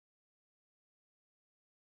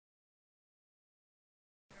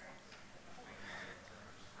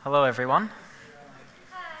Hello, everyone.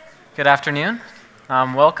 Good afternoon.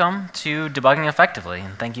 Welcome to Debugging Effectively,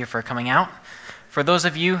 and thank you for coming out. For those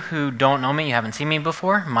of you who don't know me, you haven't seen me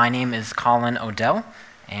before, my name is Colin Odell,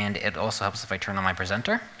 and it also helps if I turn on my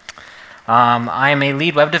presenter. I am a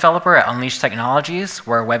lead web developer at Unleashed Technologies.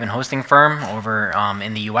 We're a web and hosting firm over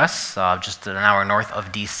in the US, just an hour north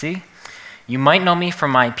of DC. You might know me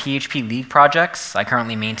from my PHP League projects. I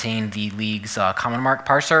currently maintain the League's common mark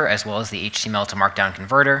parser, as well as the HTML to Markdown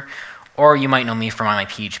converter. Or you might know me from my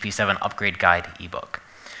PHP 7 upgrade guide ebook.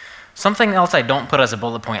 Something else I don't put as a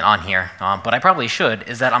bullet point on here, but I probably should,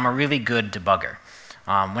 is that I'm a really good debugger.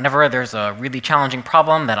 Whenever there's a really challenging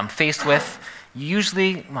problem that I'm faced with,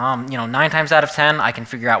 usually, 9 times out of 10, I can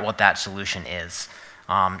figure out what that solution is.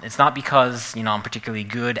 It's not because I'm particularly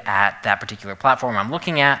good at that particular platform I'm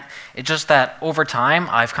looking at. It's just that over time,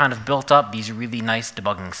 I've kind of built up these really nice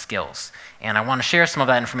debugging skills. And I want to share some of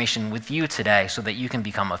that information with you today so that you can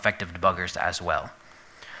become effective debuggers as well.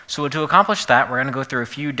 So to accomplish that, we're going to go through a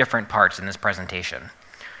few different parts in this presentation.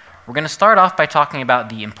 We're going to start off by talking about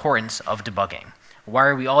the importance of debugging. Why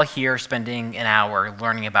are we all here spending an hour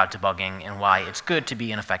learning about debugging and why it's good to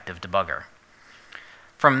be an effective debugger?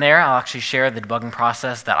 From there, I'll actually share the debugging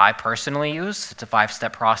process that I personally use. It's a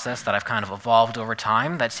 5-step process that I've kind of evolved over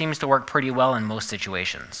time that seems to work pretty well in most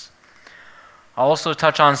situations. I'll also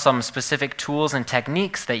touch on some specific tools and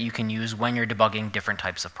techniques that you can use when you're debugging different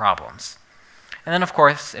types of problems. And then, of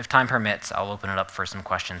course, if time permits, I'll open it up for some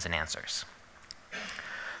questions and answers.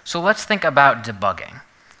 So let's think about debugging.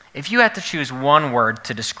 If you had to choose one word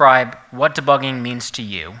to describe what debugging means to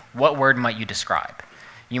you, what word might you describe?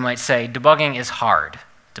 You might say debugging is hard.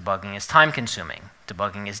 Debugging is time-consuming.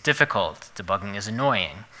 Debugging is difficult. Debugging is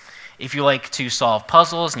annoying. If you like to solve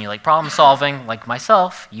puzzles and you like problem-solving, like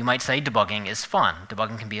myself, you might say debugging is fun.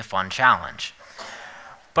 Debugging can be a fun challenge.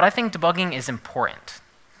 But I think debugging is important.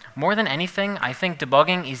 More than anything, I think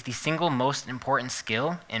debugging is the single most important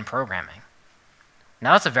skill in programming.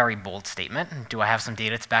 Now, that's a very bold statement. Do I have some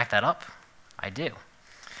data to back that up? I do.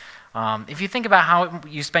 If you think about how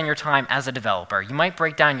you spend your time as a developer, you might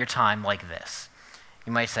break down your time like this.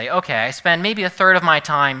 You might say, okay, I spend maybe 1/3 of my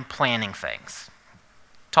time planning things,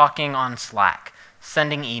 talking on Slack,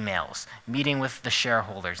 sending emails, meeting with the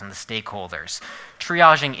shareholders and the stakeholders,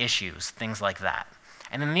 triaging issues, things like that.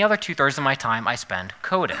 And then the other 2/3 of my time I spend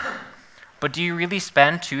coding. But do you really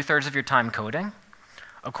spend 2/3 of your time coding?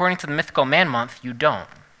 According to the Mythical Man Month, you don't.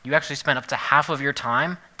 You actually spend up to half of your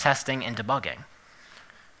time testing and debugging.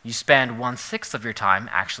 You spend 1/6 of your time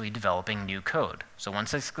actually developing new code. So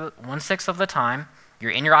 1/6 of the time, you're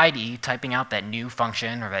in your IDE typing out that new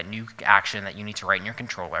function or that new action that you need to write in your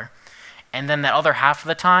controller. And then that other half of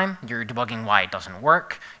the time, you're debugging why it doesn't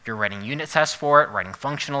work, you're writing unit tests for it, writing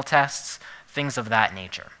functional tests, things of that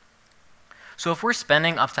nature. So if we're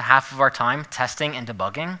spending up to half of our time testing and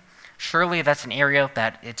debugging, surely that's an area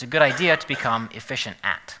that it's a good idea to become efficient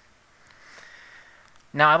at.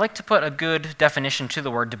 Now, I like to put a good definition to the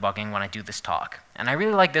word debugging when I do this talk, and I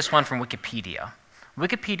really like this one from Wikipedia.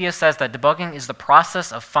 Wikipedia says that debugging is the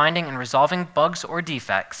process of finding and resolving bugs or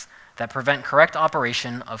defects that prevent correct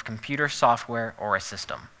operation of computer software or a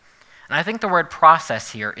system. And I think the word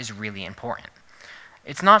process here is really important.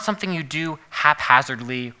 It's not something you do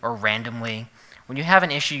haphazardly or randomly. When you have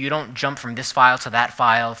an issue, you don't jump from this file to that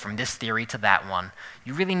file, from this theory to that one.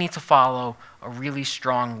 You really need to follow a really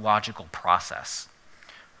strong logical process.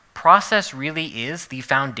 Process really is the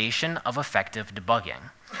foundation of effective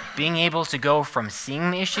debugging, being able to go from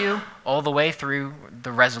seeing the issue all the way through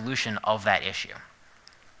the resolution of that issue.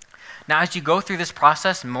 Now, as you go through this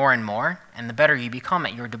process more and more, and the better you become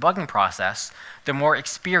at your debugging process, the more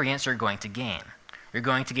experience you're going to gain. You're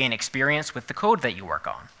going to gain experience with the code that you work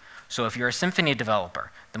on. So if you're a Symfony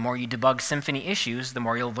developer, the more you debug Symfony issues, the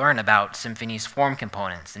more you'll learn about Symfony's form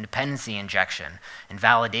components, and dependency injection, and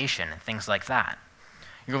validation, and things like that.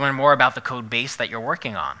 You'll learn more about the code base that you're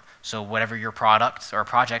working on. So whatever your product or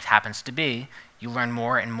project happens to be, you learn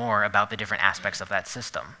more and more about the different aspects of that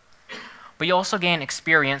system. But you also gain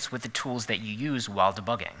experience with the tools that you use while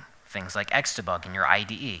debugging, things like Xdebug in your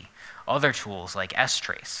IDE, other tools like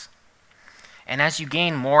strace. And as you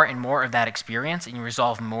gain more and more of that experience and you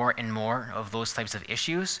resolve more and more of those types of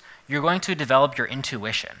issues, you're going to develop your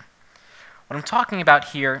intuition. What I'm talking about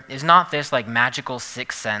here is not this like magical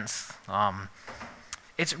sixth sense.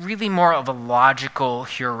 It's really more of a logical,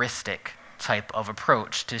 heuristic type of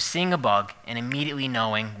approach to seeing a bug and immediately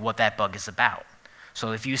knowing what that bug is about.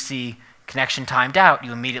 So if you see connection timed out,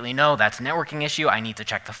 you immediately know that's a networking issue. I need to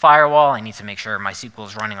check the firewall. I need to make sure my SQL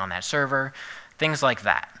is running on that server, things like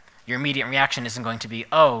that. Your immediate reaction isn't going to be,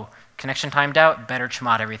 oh, connection timed out, better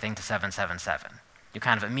chmod everything to 777. You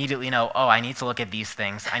kind of immediately know, oh, I need to look at these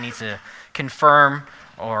things. I need to confirm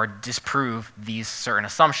or disprove these certain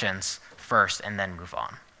assumptions first and then move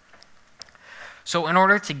on. So in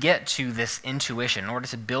order to get to this intuition, in order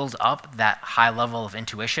to build up that high level of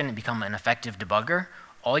intuition and become an effective debugger,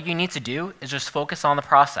 all you need to do is just focus on the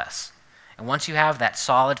process. And once you have that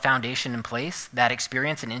solid foundation in place, that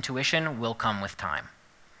experience and intuition will come with time.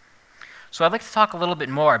 So I'd like to talk a little bit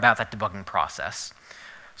more about that debugging process,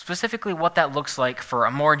 specifically what that looks like for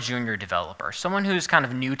a more junior developer, someone who's kind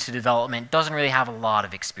of new to development, doesn't really have a lot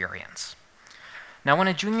of experience. Now, when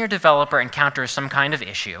a junior developer encounters some kind of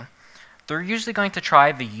issue, they're usually going to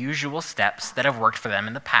try the usual steps that have worked for them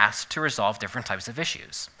in the past to resolve different types of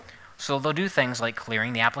issues. So they'll do things like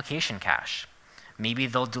clearing the application cache. Maybe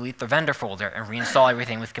they'll delete the vendor folder and reinstall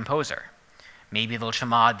everything with Composer. Maybe they'll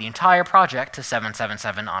chmod the entire project to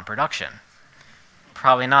 777 on production.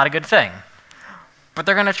 Probably not a good thing. But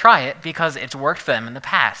they're going to try it because it's worked for them in the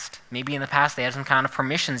past. Maybe in the past they had some kind of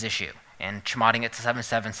permissions issue, and chmodding it to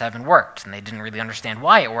 777 worked, and they didn't really understand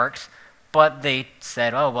why it worked, but they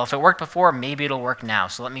said, oh, well, if it worked before, maybe it'll work now,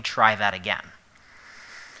 so let me try that again.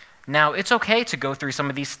 Now, it's okay to go through some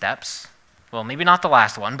of these steps. Well, maybe not the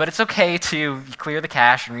last one, but it's okay to clear the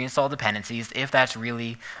cache and reinstall dependencies if that's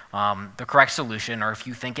really the correct solution, or if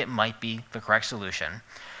you think it might be the correct solution.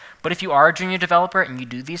 But if you are a junior developer and you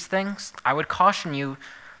do these things, I would caution you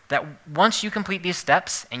that once you complete these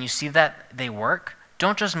steps and you see that they work,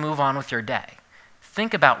 don't just move on with your day.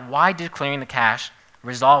 Think about, why did clearing the cache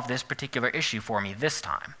resolve this particular issue for me this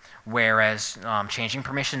time, whereas changing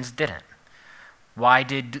permissions didn't? Why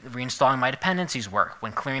did reinstalling my dependencies work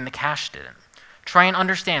when clearing the cache didn't? Try and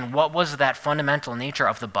understand what was that fundamental nature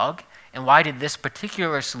of the bug, and why did this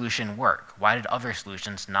particular solution work? Why did other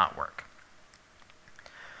solutions not work?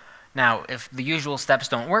 Now, if the usual steps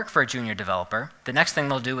don't work for a junior developer, the next thing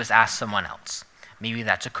they'll do is ask someone else. Maybe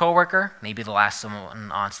that's a coworker, maybe they'll ask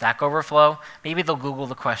someone on Stack Overflow, maybe they'll Google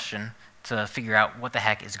the question to figure out what the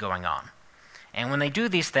heck is going on. And when they do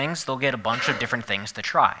these things, they'll get a bunch of different things to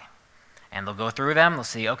try. And they'll go through them, they'll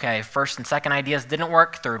see, okay, first and second ideas didn't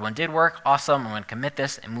work, third one did work, awesome, I'm going to commit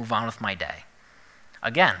this and move on with my day.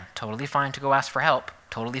 Again, totally fine to go ask for help,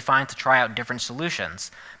 totally fine to try out different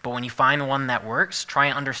solutions, but when you find one that works, try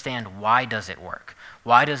and understand, why does it work?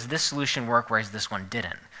 Why does this solution work whereas this one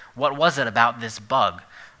didn't? What was it about this bug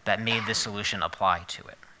that made this solution apply to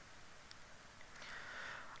it?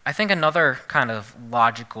 I think another kind of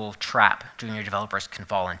logical trap junior developers can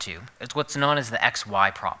fall into is what's known as the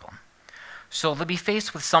XY problem. So they'll be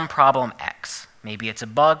faced with some problem X. Maybe it's a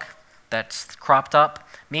bug that's cropped up,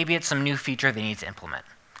 maybe it's some new feature they need to implement.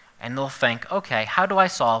 And they'll think, okay, how do I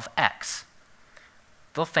solve X?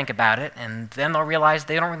 They'll think about it, and then they'll realize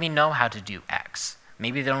they don't really know how to do X.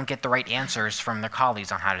 Maybe they don't get the right answers from their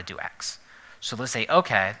colleagues on how to do X. So they'll say,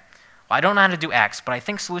 okay, well, I don't know how to do X, but I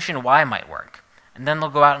think solution Y might work. And then they'll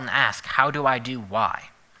go out and ask, how do I do Y?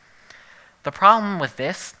 The problem with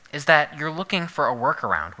this is that you're looking for a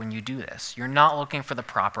workaround when you do this. You're not looking for the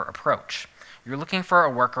proper approach. You're looking for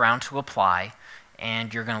a workaround to apply,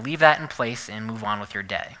 and you're going to leave that in place and move on with your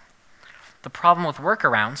day. The problem with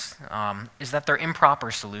workarounds is that they're improper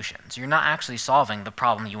solutions. You're not actually solving the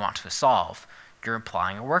problem you want to solve. You're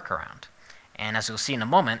applying a workaround. And as you'll see in a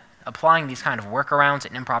moment, applying these kind of workarounds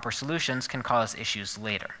and improper solutions can cause issues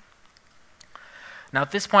later. Now,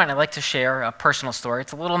 at this point, I'd like to share a personal story.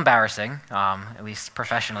 It's a little embarrassing, at least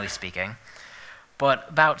professionally speaking. But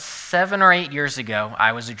about 7 or 8 years ago,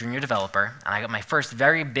 I was a junior developer, and I got my first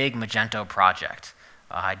very big Magento project.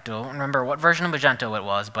 I don't remember what version of Magento it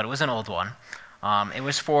was, but it was an old one. It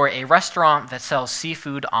was for a restaurant that sells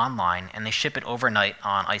seafood online, and they ship it overnight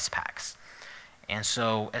on ice packs. And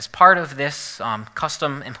so as part of this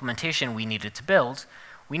custom implementation we needed to build,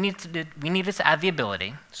 we needed to add the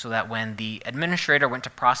ability so that when the administrator went to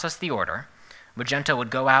process the order, Magento would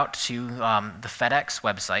go out to the FedEx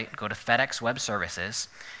website, go to FedEx Web Services,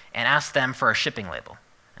 and ask them for a shipping label.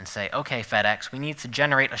 And say, okay, FedEx, we need to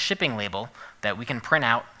generate a shipping label that we can print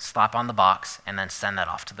out, slap on the box, and then send that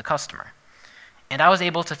off to the customer. And I was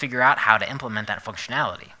able to figure out how to implement that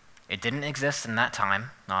functionality. It didn't exist in that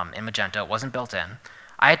time in Magento, it wasn't built in.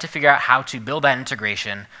 I had to figure out how to build that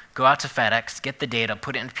integration, go out to FedEx, get the data,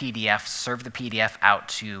 put it in PDF, serve the PDF out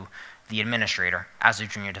to the administrator as a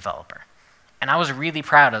junior developer. And I was really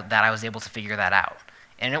proud of that I was able to figure that out.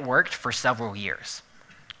 And it worked for several years.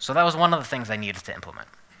 So that was one of the things I needed to implement.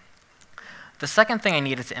 The second thing I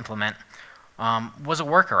needed to implement was a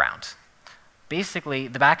workaround. Basically,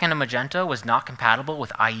 the backend of Magento was not compatible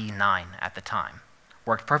with IE9 at the time.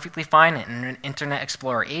 Worked perfectly fine in Internet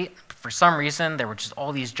Explorer 8, but for some reason there were just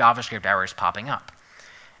all these JavaScript errors popping up.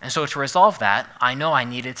 And so to resolve that, I know I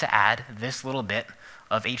needed to add this little bit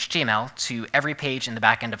of HTML to every page in the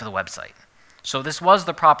back end of the website. So this was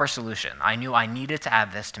the proper solution. I knew I needed to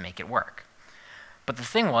add this to make it work. But the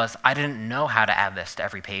thing was, I didn't know how to add this to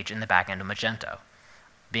every page in the back end of Magento.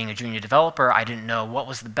 Being a junior developer, I didn't know what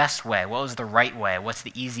was the best way, what was the right way, what's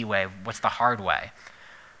the easy way, what's the hard way.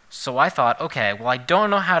 So I thought, okay, well, I don't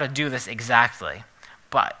know how to do this exactly,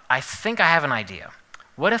 but I think I have an idea.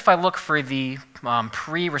 What if I look for the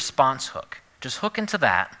pre-response hook? Just hook into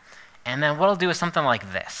that, and then what I'll do is something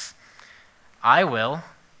like this. I will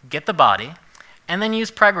get the body, and then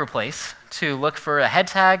use preg replace to look for a head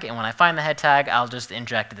tag, and when I find the head tag, I'll just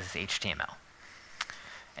inject this HTML.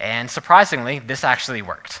 And surprisingly, this actually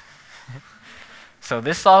worked. So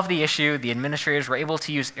this solved the issue. The administrators were able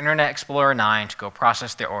to use Internet Explorer 9 to go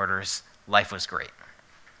process their orders. Life was great.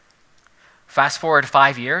 Fast forward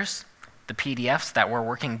 5 years, the PDFs that were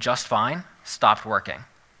working just fine stopped working.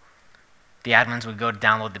 The admins would go to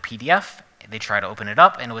download the PDF, they'd try to open it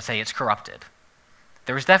up, and it would say it's corrupted.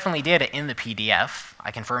 There was definitely data in the PDF.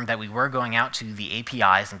 I confirmed that we were going out to the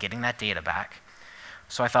APIs and getting that data back.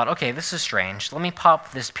 So I thought, okay, this is strange. Let me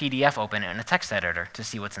pop this PDF open in a text editor to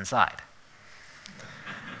see what's inside.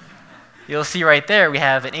 You'll see right there we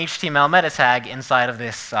have an HTML meta tag inside of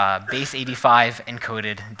this base 85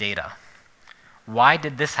 encoded data. Why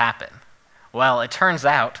did this happen? Well, it turns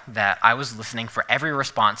out that I was listening for every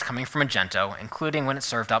response coming from Magento, including when it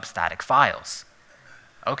served up static files.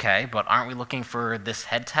 Okay, but aren't we looking for this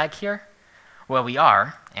head tag here? Well, we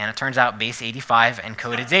are, and it turns out base 85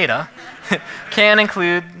 encoded data can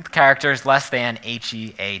include characters less than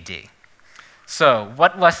HEAD. So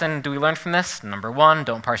what lesson do we learn from this? Number 1,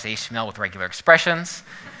 don't parse HTML with regular expressions.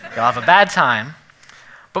 You'll have a bad time.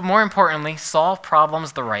 But more importantly, solve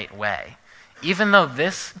problems the right way. Even though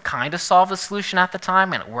this kind of solved the solution at the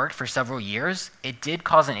time and it worked for several years, it did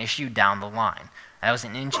cause an issue down the line. That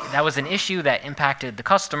was an issue that impacted the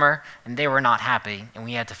customer, and they were not happy, and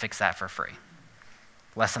we had to fix that for free.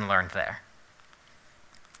 Lesson learned there.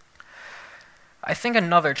 I think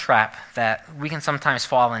another trap that we can sometimes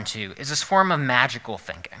fall into is this form of magical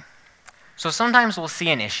thinking. So sometimes we'll see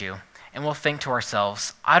an issue, and we'll think to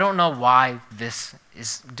ourselves, I don't know why this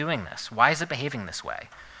is doing this. Why is it behaving this way?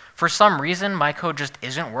 For some reason, my code just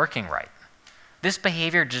isn't working right. This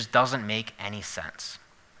behavior just doesn't make any sense.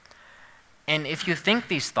 And if you think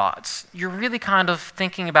these thoughts, you're really kind of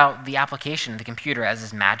thinking about the application of the computer as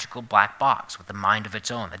this magical black box with a mind of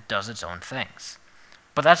its own that does its own things.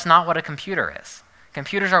 But that's not what a computer is.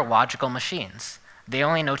 Computers are logical machines. They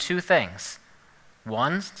only know 2 things,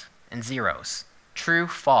 ones and zeros. True,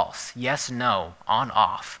 false, yes, no, on,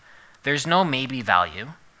 off. There's no maybe value.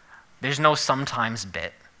 There's no sometimes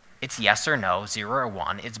bit. It's yes or no, 0 or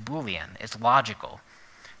 1. It's Boolean. It's logical.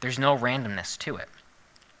 There's no randomness to it.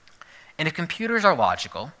 And if computers are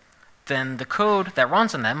logical, then the code that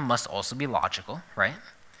runs on them must also be logical, right?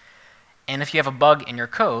 And if you have a bug in your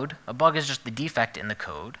code, a bug is just the defect in the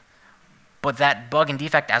code, but that bug and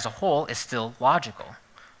defect as a whole is still logical.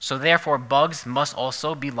 So therefore, bugs must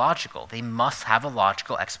also be logical. They must have a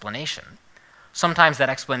logical explanation. Sometimes that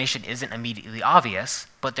explanation isn't immediately obvious,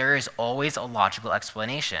 but there is always a logical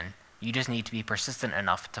explanation. You just need to be persistent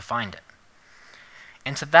enough to find it.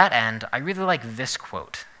 And to that end, I really like this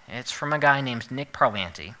quote. It's from a guy named Nick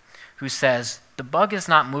Parlanti, who says, "The bug is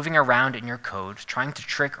not moving around in your code trying to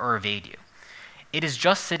trick or evade you. It is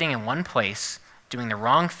just sitting in one place, doing the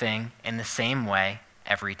wrong thing in the same way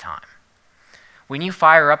every time." When you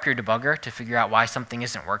fire up your debugger to figure out why something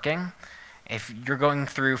isn't working, if you're going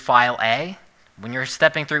through file A, when you're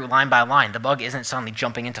stepping through line by line, the bug isn't suddenly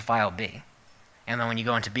jumping into file B. And then when you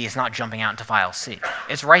go into B, it's not jumping out into file C.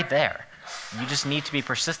 It's right there. You just need to be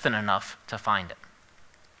persistent enough to find it.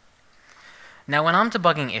 Now, when I'm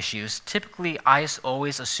debugging issues, typically I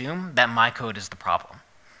always assume that my code is the problem.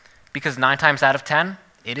 Because 9 times out of 10,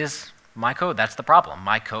 it is my code that's the problem.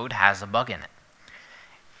 My code has a bug in it.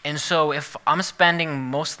 And so if I'm spending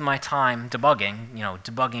most of my time debugging,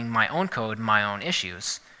 debugging my own code, my own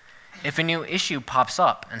issues, if a new issue pops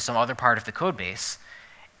up in some other part of the code base,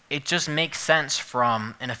 it just makes sense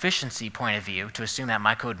from an efficiency point of view to assume that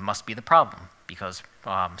my code must be the problem, because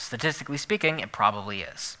statistically speaking, it probably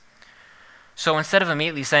is. So instead of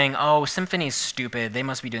immediately saying, oh, Symfony's stupid, they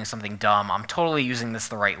must be doing something dumb, I'm totally using this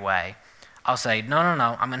the right way, I'll say, no,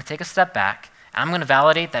 I'm going to take a step back, and I'm going to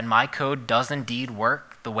validate that my code does indeed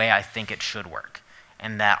work the way I think it should work,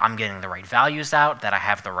 and that I'm getting the right values out, that I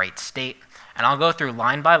have the right state, and I'll go through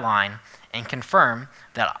line by line and confirm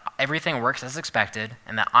that everything works as expected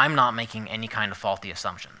and that I'm not making any kind of faulty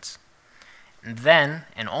assumptions. And then,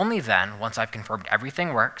 and only then, once I've confirmed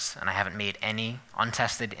everything works and I haven't made any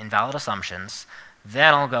untested invalid assumptions,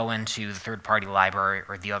 then I'll go into the third-party library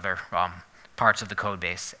or the other parts of the code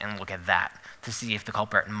base and look at that to see if the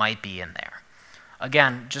culprit might be in there.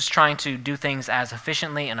 Again, just trying to do things as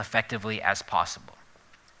efficiently and effectively as possible.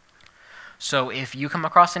 So if you come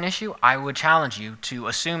across an issue, I would challenge you to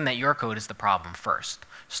assume that your code is the problem first.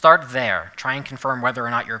 Start there. Try and confirm whether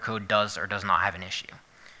or not your code does or does not have an issue.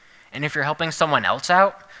 And if you're helping someone else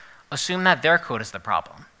out, assume that their code is the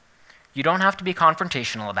problem. You don't have to be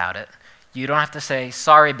confrontational about it. You don't have to say,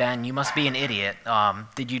 sorry, Ben, you must be an idiot.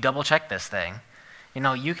 Did you double check this thing?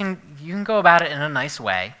 You can go about it in a nice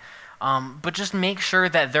way, but just make sure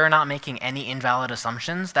that they're not making any invalid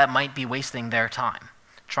assumptions that might be wasting their time.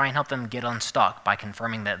 Try and help them get unstuck by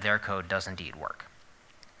confirming that their code does indeed work.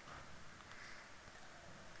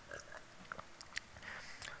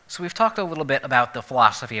 So we've talked a little bit about the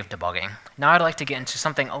philosophy of debugging. Now I'd like to get into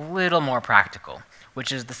something a little more practical,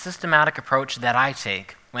 which is the systematic approach that I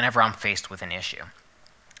take whenever I'm faced with an issue.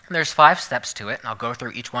 There's 5 steps to it, and I'll go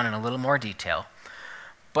through each one in a little more detail.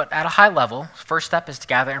 But at a high level, first step is to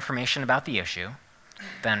gather information about the issue,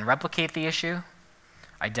 then replicate the issue,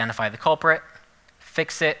 identify the culprit,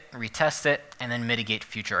 fix it, retest it, and then mitigate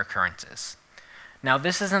future occurrences. Now,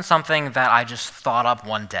 this isn't something that I just thought up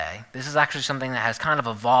one day. This is actually something that has kind of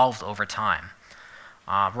evolved over time.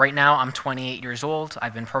 Right now, I'm 28 years old.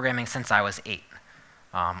 I've been programming since I was 8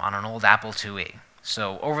 on an old Apple IIe.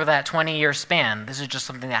 So over that 20-year span, this is just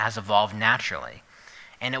something that has evolved naturally.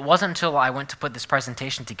 And it wasn't until I went to put this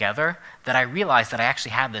presentation together that I realized that I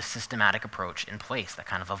actually had this systematic approach in place that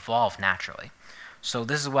kind of evolved naturally. So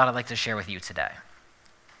this is what I'd like to share with you today.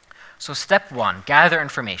 So step 1, gather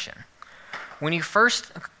information. When you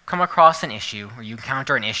first come across an issue, or you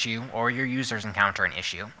encounter an issue, or your users encounter an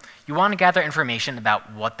issue, you want to gather information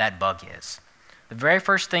about what that bug is. The very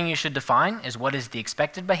first thing you should define is what is the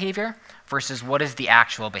expected behavior versus what is the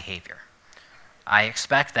actual behavior. I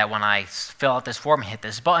expect that when I fill out this form and hit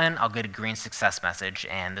this button, I'll get a green success message,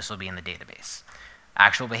 and this will be in the database.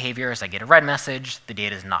 Actual behavior is I get a red message, the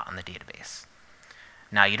data is not in the database.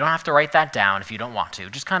 Now, you don't have to write that down if you don't want to.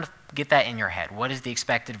 Just kind of get that in your head. What is the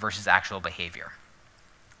expected versus actual behavior?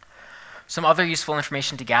 Some other useful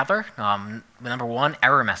information to gather. Number 1,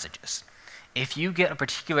 error messages. If you get a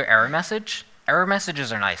particular error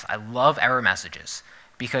messages are nice. I love error messages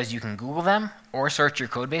because you can Google them or search your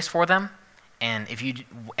code base for them. And if you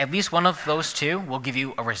at least one of those two will give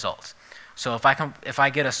you a result. So if I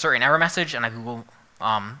get a certain error message and I Google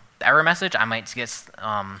the error message, I might get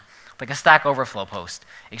like a Stack Overflow post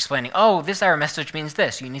explaining, oh, this error message means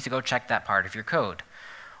this. You need to go check that part of your code.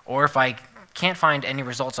 Or if I can't find any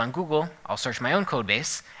results on Google, I'll search my own code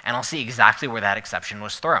base, and I'll see exactly where that exception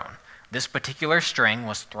was thrown. This particular string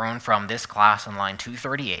was thrown from this class on line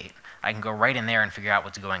 238. I can go right in there and figure out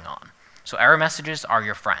what's going on. So error messages are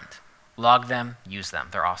your friend. Log them, use them.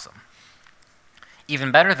 They're awesome.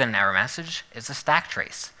 Even better than an error message is a stack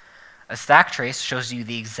trace. A stack trace shows you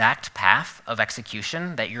the exact path of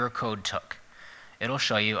execution that your code took. It'll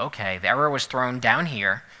show you, okay, the error was thrown down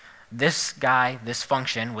here. This guy, this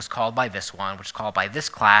function, was called by this one, which is called by this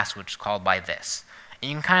class, which is called by this.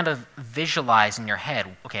 And you can kind of visualize in your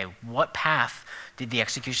head, okay, what path did the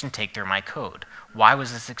execution take through my code? Why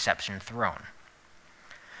was this exception thrown?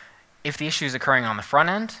 If the issue is occurring on the front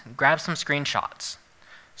end, grab some screenshots.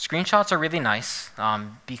 Screenshots are really nice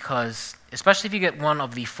because, especially if you get one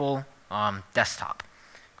of the full desktop,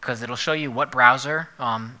 because it'll show you what browser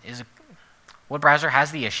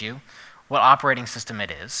has the issue, what operating system it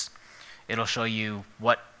is. It'll show you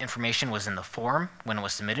what information was in the form when it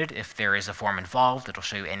was submitted. If there is a form involved, it'll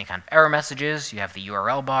show you any kind of error messages. You have the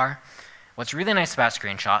URL bar. What's really nice about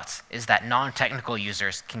screenshots is that non-technical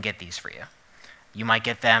users can get these for you. You might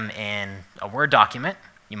get them in a Word document.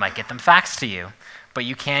 You might get them faxed to you. But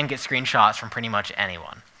you can get screenshots from pretty much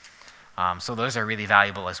anyone. So those are really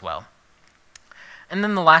valuable as well. And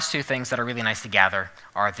then the last 2 things that are really nice to gather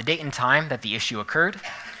are the date and time that the issue occurred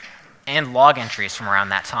and log entries from around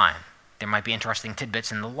that time. There might be interesting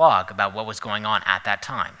tidbits in the log about what was going on at that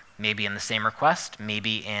time. Maybe in the same request,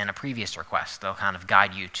 maybe in a previous request. They'll kind of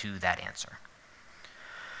guide you to that answer.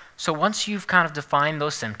 So once you've kind of defined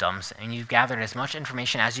those symptoms and you've gathered as much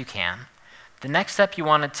information as you can, the next step you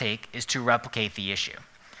want to take is to replicate the issue.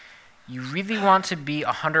 You really want to be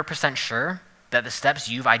 100% sure that the steps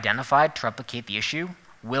you've identified to replicate the issue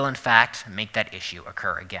will in fact make that issue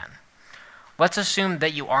occur again. Let's assume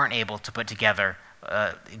that you aren't able to put together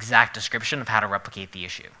an exact description of how to replicate the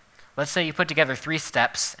issue. Let's say you put together 3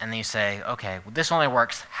 steps and then you say, okay, well, this only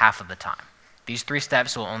works half of the time. These 3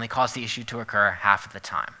 steps will only cause the issue to occur half of the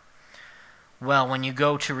time. Well, when you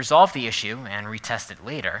go to resolve the issue and retest it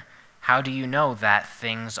later, how do you know that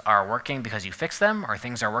things are working because you fixed them, or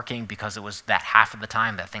things are working because it was that half of the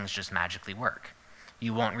time that things just magically work?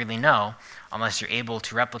 You won't really know unless you're able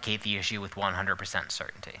to replicate the issue with 100%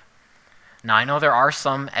 certainty. Now, I know there are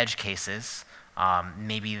some edge cases.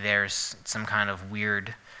 Maybe there's some kind of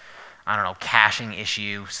weird, I don't know, caching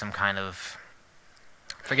issue, some kind of,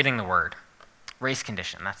 forgetting the word, race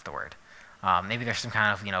condition, that's the word. Maybe there's some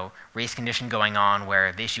kind of, race condition going on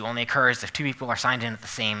where the issue only occurs if two people are signed in at the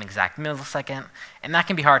same exact millisecond, and that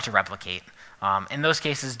can be hard to replicate. In those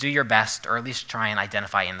cases, do your best, or at least try and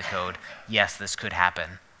identify in the code, yes, this could happen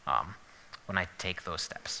when I take those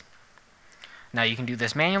steps. Now, you can do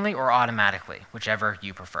this manually or automatically, whichever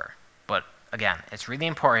you prefer. But again, it's really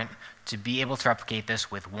important to be able to replicate this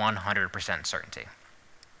with 100% certainty.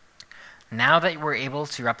 Now that we're able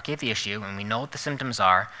to replicate the issue and we know what the symptoms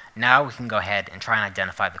are, now we can go ahead and try and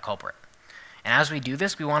identify the culprit. And as we do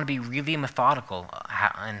this, we want to be really methodical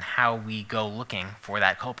in how we go looking for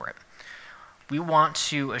that culprit. We want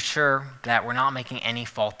to assure that we're not making any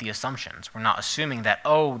faulty assumptions. We're not assuming that,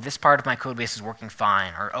 oh, this part of my code base is working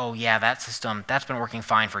fine, or oh, yeah, that system, that's been working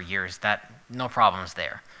fine for years, no problems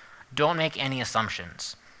there. Don't make any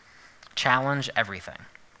assumptions. Challenge everything.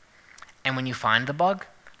 And when you find the bug,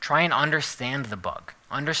 try and understand the bug.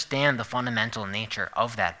 Understand the fundamental nature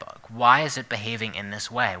of that bug. Why is it behaving in this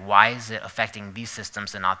way? Why is it affecting these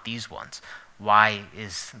systems and not these ones? Why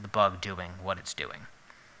is the bug doing what it's doing?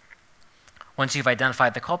 Once you've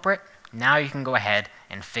identified the culprit, now you can go ahead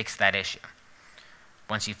and fix that issue.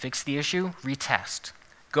 Once you fix the issue, retest.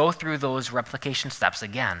 Go through those replication steps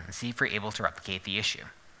again and see if you're able to replicate the issue.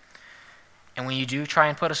 And when you do try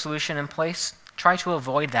and put a solution in place, try to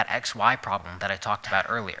avoid that XY problem that I talked about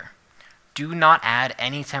earlier. Do not add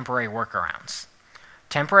any temporary workarounds.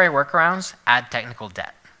 Temporary workarounds add technical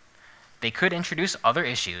debt. They could introduce other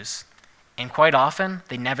issues, and quite often,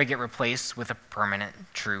 they never get replaced with a permanent,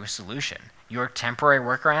 true solution. Your temporary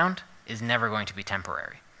workaround is never going to be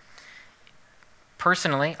temporary.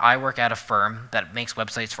 Personally, I work at a firm that makes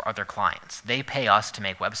websites for other clients. They pay us to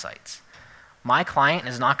make websites. My client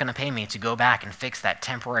is not going to pay me to go back and fix that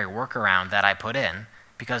temporary workaround that I put in,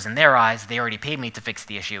 because in their eyes, they already paid me to fix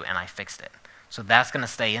the issue and I fixed it. So that's going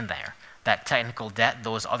to stay in there. That technical debt,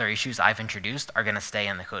 those other issues I've introduced are going to stay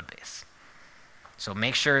in the code base. So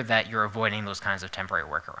make sure that you're avoiding those kinds of temporary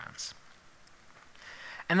workarounds.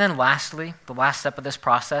 And then lastly, the last step of this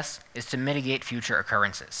process is to mitigate future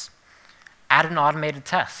occurrences. Add an automated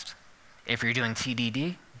test. If you're doing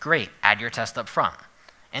TDD, great, add your test up front.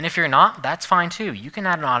 And if you're not, that's fine too. You can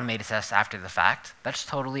add an automated test after the fact. That's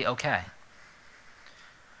totally okay.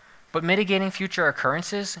 But mitigating future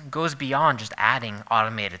occurrences goes beyond just adding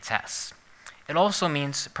automated tests. It also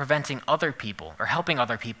means preventing other people, or helping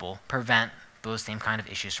other people prevent those same kind of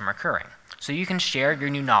issues from occurring. So you can share your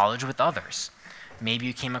new knowledge with others. Maybe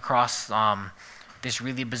you came across this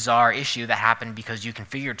really bizarre issue that happened because you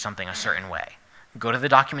configured something a certain way. Go to the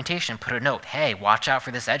documentation, put a note, hey, watch out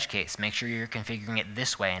for this edge case. Make sure you're configuring it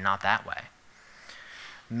this way and not that way.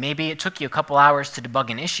 Maybe it took you a couple hours to debug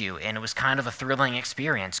an issue, and it was kind of a thrilling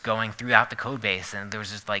experience going throughout the code base, and there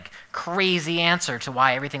was this crazy answer to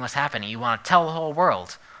why everything was happening. You want to tell the whole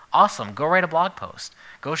world. Awesome, go write a blog post.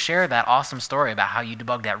 Go share that awesome story about how you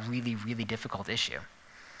debugged that really, really difficult issue.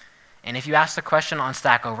 And if you ask the question on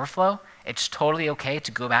Stack Overflow, it's totally okay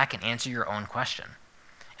to go back and answer your own question.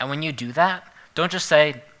 And when you do that, don't just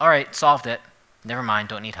say, all right, solved it. Never mind,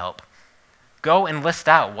 don't need help. Go and list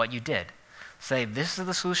out what you did. Say, this is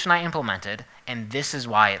the solution I implemented, and this is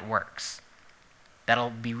why it works. That'll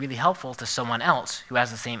be really helpful to someone else who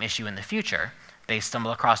has the same issue in the future. They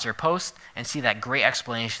stumble across your post and see that great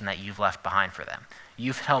explanation that you've left behind for them.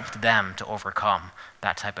 You've helped them to overcome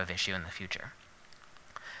that type of issue in the future.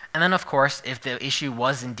 And then, of course, if the issue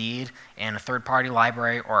was indeed in a third-party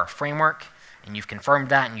library or a framework, and you've confirmed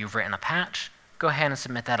that and you've written a patch, go ahead and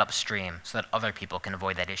submit that upstream so that other people can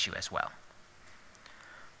avoid that issue as well.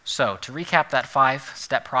 So to recap that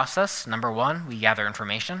 5-step process, number 1, we gather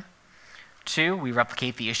information. 2, we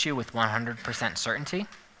replicate the issue with 100% certainty.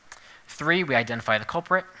 3, we identify the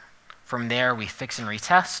culprit. From there, we fix and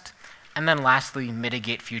retest. And then lastly,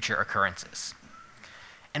 mitigate future occurrences.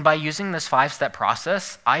 And by using this 5-step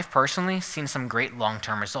process, I've personally seen some great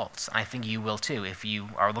long-term results. I think you will too if you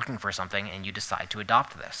are looking for something and you decide to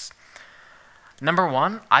adopt this. Number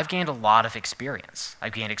 1, I've gained a lot of experience.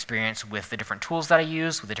 I've gained experience with the different tools that I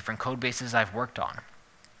use, with the different code bases I've worked on.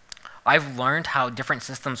 I've learned how different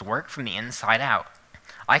systems work from the inside out.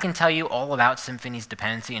 I can tell you all about Symfony's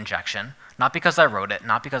dependency injection, not because I wrote it,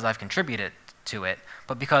 not because I've contributed to it,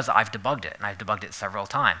 but because I've debugged it, and I've debugged it several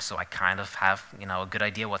times, so I kind of have a good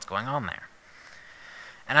idea what's going on there.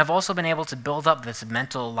 And I've also been able to build up this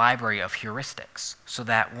mental library of heuristics, so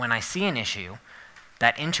that when I see an issue,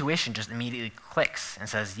 that intuition just immediately clicks and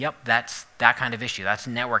says, yep, that's that kind of issue, that's a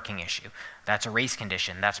networking issue, that's a race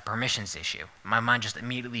condition, that's a permissions issue. My mind just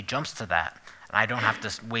immediately jumps to that, and I don't have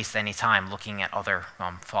to waste any time looking at other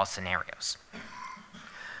false scenarios.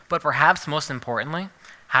 But perhaps most importantly,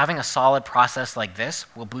 having a solid process like this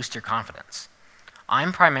will boost your confidence.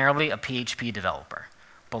 I'm primarily a PHP developer,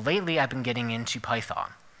 but lately I've been getting into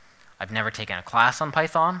Python. I've never taken a class on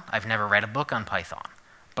Python, I've never read a book on Python,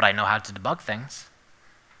 but I know how to debug things.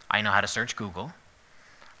 I know how to search Google.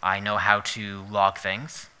 I know how to log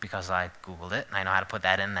things because I Googled it, and I know how to put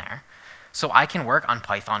that in there. So I can work on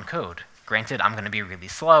Python code. Granted, I'm going to be really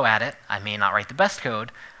slow at it. I may not write the best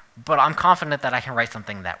code, but I'm confident that I can write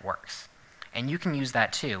something that works. And you can use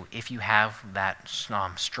that too if you have that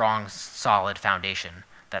strong, solid foundation,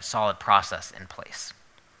 that solid process in place.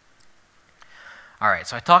 All right,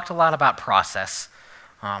 so I talked a lot about process.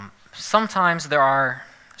 Sometimes there are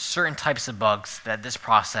certain types of bugs that this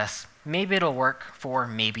process, maybe it'll work for,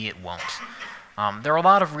 maybe it won't. There are a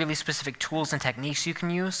lot of really specific tools and techniques you can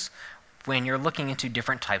use when you're looking into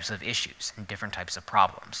different types of issues and different types of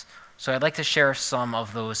problems. So I'd like to share some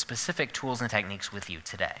of those specific tools and techniques with you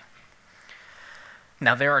today.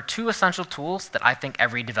 Now, there are two essential tools that I think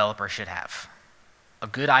every developer should have: a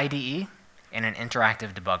good IDE and an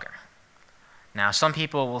interactive debugger. Now, some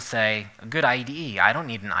people will say, a good IDE, I don't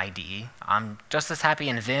need an IDE. I'm just as happy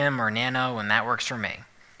in Vim or Nano, and that works for me.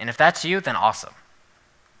 And if that's you, then awesome.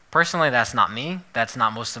 Personally, that's not me. That's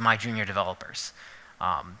not most of my junior developers.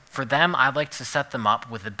 For them, I'd like to set them up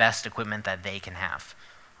with the best equipment that they can have,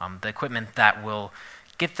 the equipment that will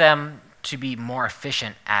get them to be more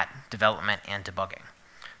efficient at development and debugging.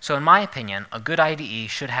 So in my opinion, a good IDE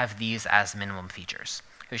should have these as minimum features.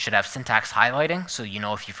 It should have syntax highlighting, so you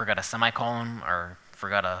know if you forgot a semicolon or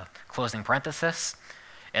forgot a closing parenthesis.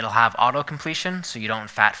 It'll have auto-completion, so you don't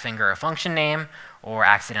fat finger a function name or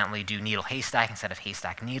accidentally do needle haystack instead of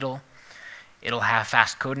haystack needle. It'll have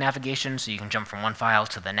fast code navigation, so you can jump from one file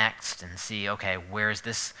to the next and see, okay, where is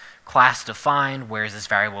this class defined, where is this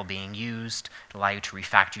variable being used. It'll allow you to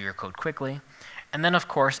refactor your code quickly. And then, of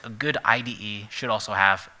course, a good IDE should also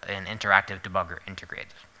have an interactive debugger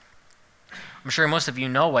integrated. I'm sure most of you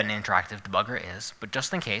know what an interactive debugger is, but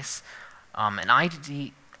just in case, an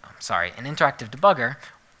interactive debugger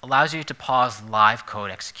allows you to pause live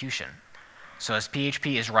code execution. So as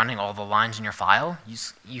PHP is running all the lines in your file,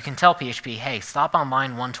 you can tell PHP, hey, stop on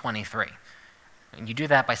line 123. And you do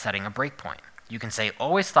that by setting a breakpoint. You can say,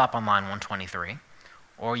 always stop on line 123,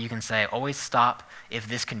 or you can say, always stop if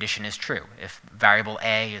this condition is true, if variable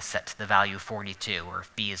A is set to the value 42, or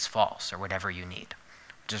if B is false, or whatever you need,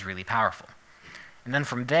 which is really powerful. And then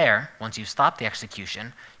from there, once you've stopped the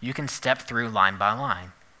execution, you can step through line by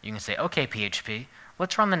line. You can say, okay, PHP,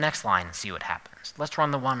 let's run the next line and see what happens. Let's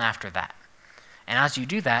run the one after that. And as you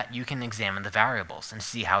do that, you can examine the variables and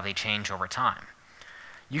see how they change over time.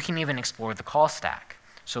 You can even explore the call stack.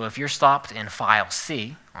 So if you're stopped in file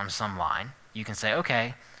C on some line, you can say,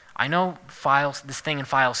 okay, I know this thing in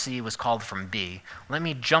file C was called from B. Let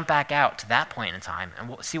me jump back out to that point in time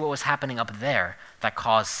and see what was happening up there that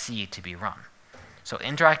caused C to be run. So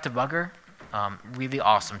interactive debugger, really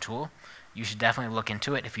awesome tool. You should definitely look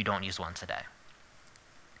into it if you don't use one today.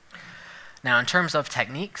 Now, in terms of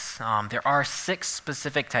techniques, there are 6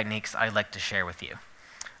 specific techniques I'd like to share with you.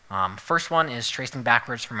 First one is tracing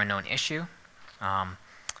backwards from a known issue.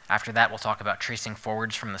 After that, we'll talk about tracing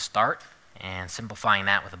forwards from the start and simplifying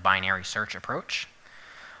that with a binary search approach.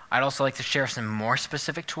 I'd also like to share some more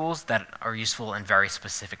specific tools that are useful in very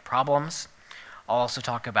specific problems. I'll also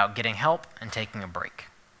talk about getting help and taking a break.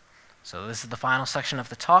 So this is the final section of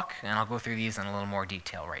the talk, and I'll go through these in a little more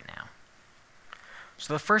detail right now.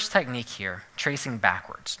 So the first technique here, tracing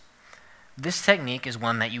backwards. This technique is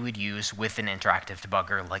one that you would use with an interactive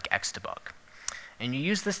debugger like Xdebug. And you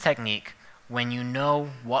use this technique when you know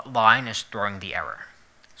what line is throwing the error.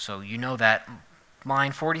 So you know that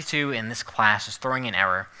line 42 in this class is throwing an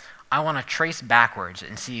error. I want to trace backwards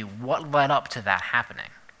and see what led up to that happening.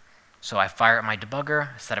 So I fire up my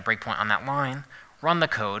debugger, set a breakpoint on that line, run the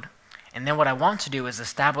code, and then what I want to do is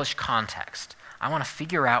establish context. I want to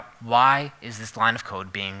figure out why is this line of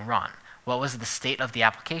code being run? What was the state of the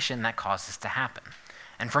application that caused this to happen?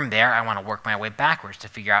 And from there, I want to work my way backwards to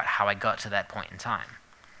figure out how I got to that point in time.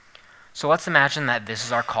 So let's imagine that this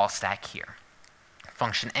is our call stack here.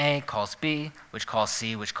 Function A calls B, which calls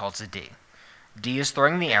C, which calls a D. D is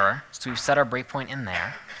throwing the error, so we've set our breakpoint in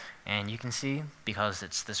there. And you can see, because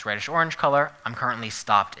it's this reddish-orange color, I'm currently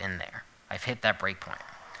stopped in there. I've hit that breakpoint.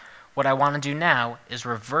 What I want to do now is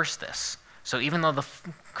reverse this. So even though the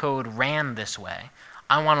code ran this way,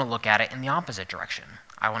 I want to look at it in the opposite direction.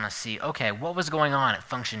 I want to see, okay, what was going on at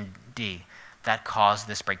function D that caused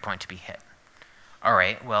this breakpoint to be hit? All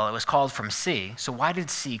right, well, it was called from C, so why did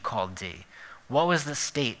C call D? What was the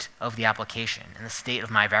state of the application and the state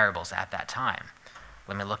of my variables at that time?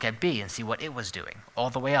 Let me look at B and see what it was doing, all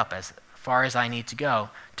the way up as far as I need to go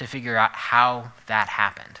to figure out how that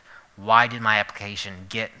happened. Why did my application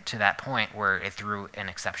get to that point where it threw an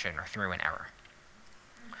exception or threw an error?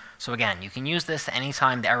 So again, you can use this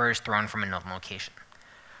anytime the error is thrown from a known location.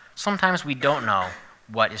 Sometimes we don't know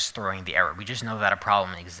what is throwing the error. We just know that a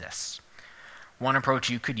problem exists. One approach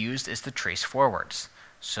you could use is to trace forwards.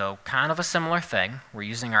 So kind of a similar thing. We're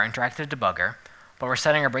using our interactive debugger, but we're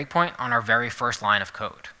setting a breakpoint on our very first line of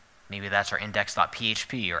code. Maybe that's our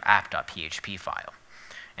index.php or app.php file.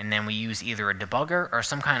 And then we use either a debugger or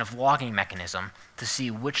some kind of logging mechanism to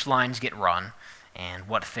see which lines get run and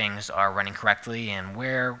what things are running correctly and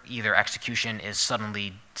where either execution is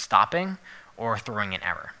suddenly stopping or throwing an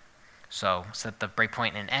error. So set the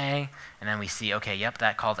breakpoint in A, and then we see, okay, yep,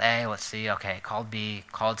 that called A. Let's see, okay, it called B,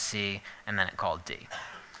 called C, and then it called D.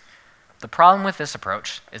 The problem with this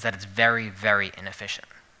approach is that it's very, very inefficient.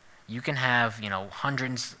 You can have,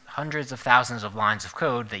 hundreds of thousands of lines of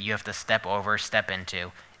code that you have to step over, step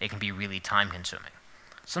into. It can be really time-consuming.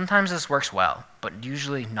 Sometimes this works well, but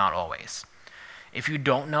usually not always. If you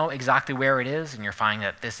don't know exactly where it is and you're finding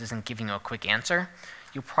that this isn't giving you a quick answer,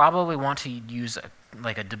 you'll probably want to use a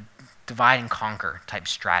divide and conquer type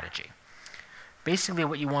strategy. Basically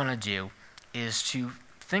what you want to do is to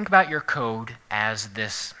think about your code as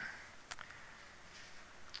this,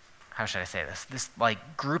 how should I say this? This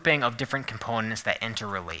grouping of different components that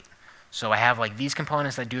interrelate. So I have these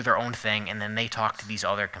components that do their own thing, and then they talk to these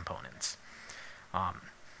other components.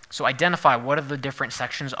 So identify what are the different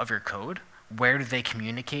sections of your code. Where do they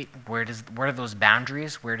communicate? What are those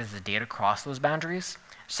boundaries? Where does the data cross those boundaries?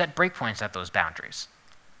 Set breakpoints at those boundaries.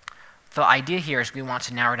 The idea here is we want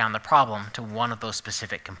to narrow down the problem to one of those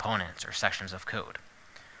specific components or sections of code.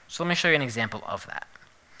 So let me show you an example of that.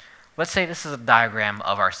 Let's say this is a diagram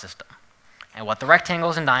of our system. And what the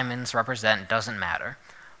rectangles and diamonds represent doesn't matter.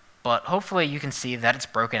 But hopefully you can see that it's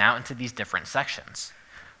broken out into these different sections.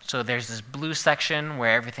 So there's this blue section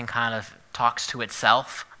where everything kind of talks to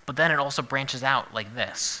itself, but then it also branches out like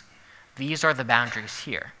this. These are the boundaries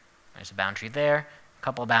here. There's a boundary there, a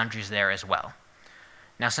couple of boundaries there as well.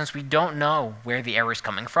 Now, since we don't know where the error is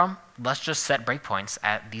coming from, let's just set breakpoints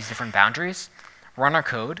at these different boundaries, run our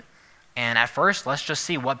code, and at first, let's just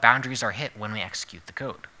see what boundaries are hit when we execute the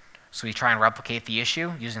code. So we try and replicate the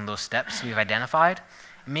issue using those steps we've identified.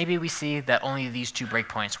 Maybe we see that only these two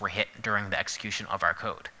breakpoints were hit during the execution of our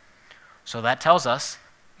code. So that tells us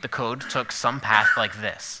the code took some path like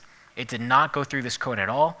this. It did not go through this code at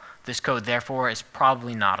all. This code, therefore, is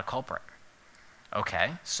probably not a culprit.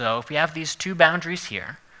 Okay, so if we have these two boundaries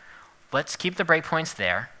here, let's keep the breakpoints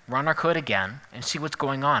there, run our code again, and see what's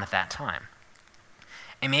going on at that time.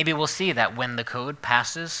 And maybe we'll see that when the code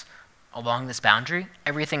passes along this boundary,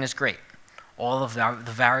 everything is great. All of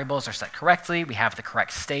the variables are set correctly, we have the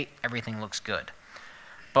correct state, everything looks good.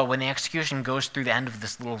 But when the execution goes through the end of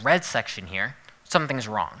this little red section here, something's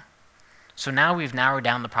wrong. So now we've narrowed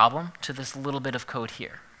down the problem to this little bit of code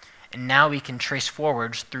here. And now we can trace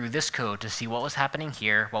forwards through this code to see what was happening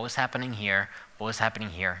here, what was happening here, what was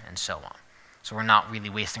happening here, and so on. So we're not really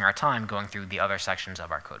wasting our time going through the other sections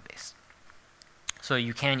of our code base. So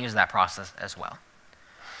you can use that process as well.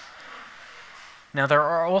 Now there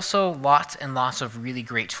are also lots and lots of really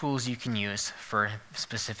great tools you can use for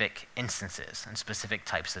specific instances and specific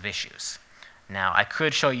types of issues. Now I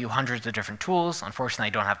could show you hundreds of different tools. Unfortunately, I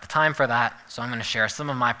don't have the time for that, so I'm going to share some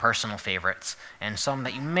of my personal favorites and some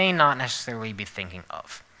that you may not necessarily be thinking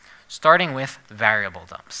of. Starting with variable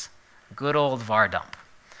dumps. Good old var dump.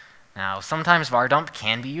 Now sometimes var dump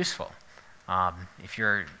can be useful. If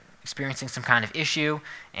you're experiencing some kind of issue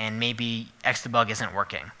and maybe Xdebug isn't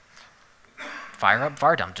working, fire up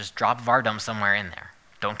var dump. Just drop var dump somewhere in there.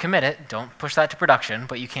 Don't commit it, don't push that to production,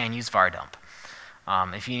 but you can use var dump.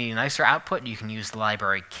 If you need a nicer output, you can use the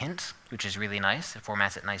library Kint, which is really nice. It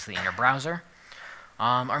formats it nicely in your browser.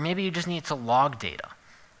 Or maybe you just need to log data.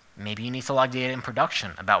 Maybe you need to log data in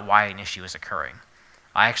production about why an issue is occurring.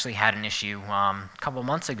 I actually had an issue a couple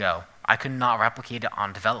months ago. I could not replicate it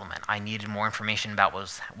on development. I needed more information about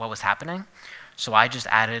what was happening, so I just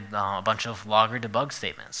added a bunch of logger debug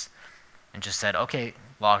statements and just said, okay,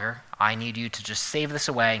 logger, I need you to just save this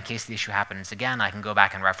away in case the issue happens again. I can go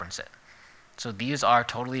back and reference it. So these are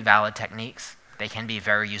totally valid techniques. They can be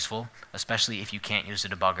very useful, especially if you can't use a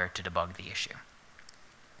debugger to debug the issue.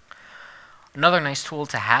 Another nice tool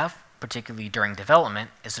to have, particularly during development,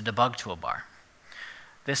 is a debug toolbar.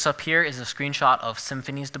 This up here is a screenshot of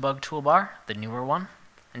Symfony's debug toolbar, the newer one.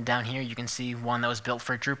 And down here you can see one that was built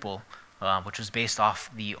for Drupal, which was based off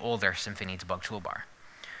the older Symfony debug toolbar.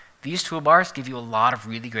 These toolbars give you a lot of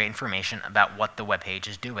really great information about what the web page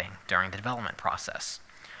is doing during the development process.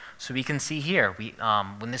 So we can see here,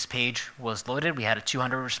 when this page was loaded, we had a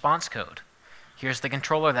 200 response code. Here's the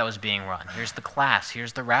controller that was being run. Here's the class.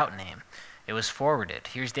 Here's the route name. It was forwarded.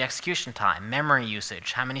 Here's the execution time, memory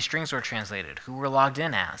usage, how many strings were translated, who were logged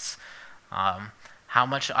in as, how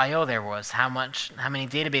much I/O there was, how many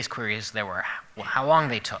database queries there were, how long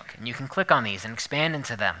they took. And you can click on these and expand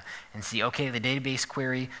into them and see, okay, the database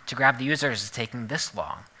query to grab the users is taking this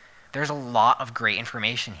long. There's a lot of great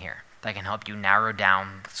information here that can help you narrow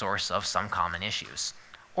down the source of some common issues,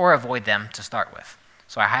 or avoid them to start with.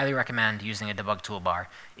 So I highly recommend using a debug toolbar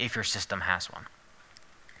if your system has one.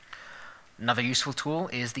 Another useful tool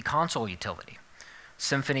is the console utility.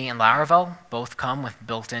 Symfony and Laravel both come with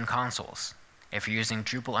built-in consoles. If you're using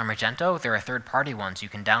Drupal or Magento, there are third-party ones you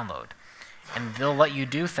can download. And they'll let you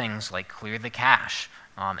do things like clear the cache,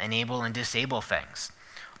 enable and disable things.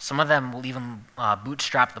 Some of them will even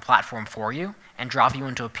bootstrap the platform for you and drop you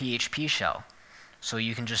into a PHP shell. So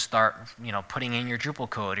you can just start putting in your Drupal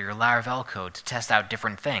code or your Laravel code to test out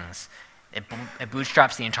different things. It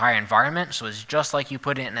bootstraps the entire environment, so it's just like you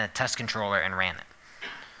put it in a test controller and ran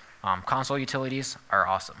it. Console utilities are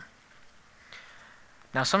awesome.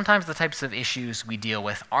 Now, sometimes the types of issues we deal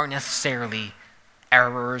with aren't necessarily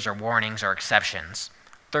errors or warnings or exceptions.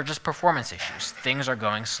 They're just performance issues. Things are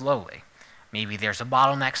going slowly. Maybe there's a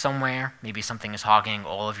bottleneck somewhere. Maybe something is hogging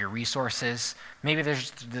all of your resources. Maybe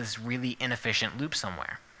there's this really inefficient loop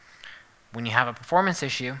somewhere. When you have a performance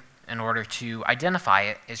issue, in order to identify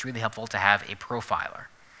it, it's really helpful to have a profiler.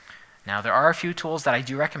 Now, there are a few tools that I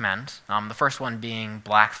do recommend, the first one being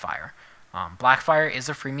Blackfire. Blackfire is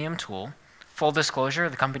a freemium tool. Full disclosure,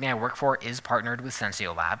 the company I work for is partnered with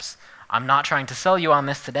Sensio Labs. I'm not trying to sell you on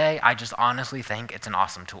this today. I just honestly think it's an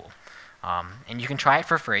awesome tool. And you can try it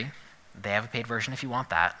for free. They have a paid version if you want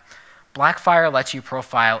that. Blackfire lets you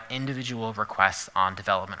profile individual requests on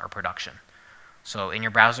development or production. So in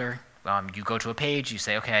your browser, you go to a page, you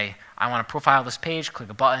say, okay, I want to profile this page, click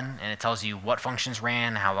a button, and it tells you what functions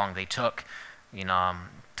ran, how long they took,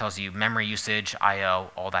 tells you memory usage,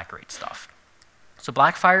 I/O, all that great stuff. So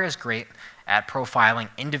Blackfire is great at profiling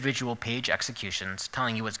individual page executions,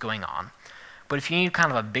 telling you what's going on. But if you need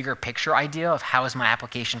kind of a bigger picture idea of how is my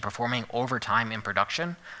application performing over time in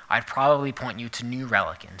production, I'd probably point you to New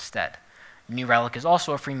Relic instead. New Relic is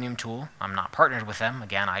also a freemium tool. I'm not partnered with them.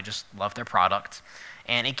 Again, I just love their product.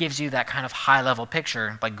 And it gives you that kind of high-level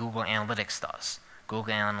picture like Google Analytics does.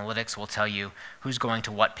 Google Analytics will tell you who's going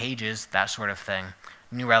to what pages, that sort of thing.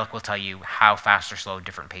 New Relic will tell you how fast or slow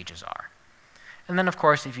different pages are. And then, of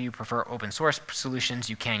course, if you prefer open source solutions,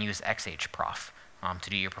 you can use XHProf to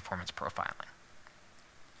do your performance profiling.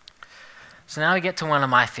 So now we get to one of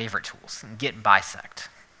my favorite tools, Git Bisect.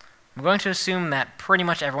 I'm going to assume that pretty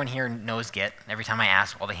much everyone here knows Git. Every time I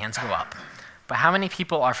ask, all the hands go up. But how many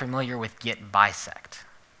people are familiar with Git Bisect?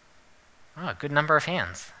 Oh, a good number of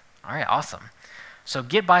hands. All right, awesome. So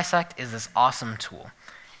Git Bisect is this awesome tool.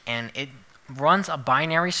 And it runs a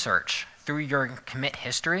binary search through your commit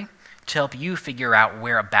history to help you figure out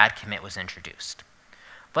where a bad commit was introduced.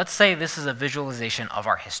 Let's say this is a visualization of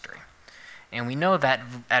our history. And we know that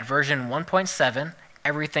at version 1.7,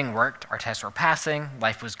 everything worked, our tests were passing,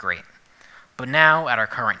 life was great. But now, at our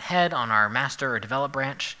current head on our master or develop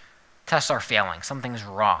branch, tests are failing, something's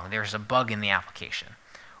wrong, there's a bug in the application.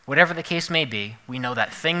 Whatever the case may be, we know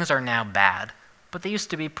that things are now bad, but they used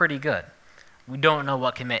to be pretty good. We don't know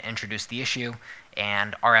what commit introduced the issue,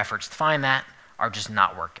 and our efforts to find that are just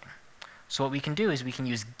not working. So what we can do is we can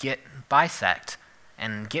use Git Bisect,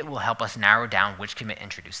 and Git will help us narrow down which commit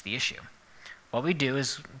introduced the issue. What we do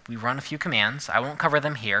is we run a few commands. I won't cover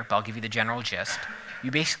them here, but I'll give you the general gist. You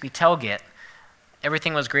basically tell Git,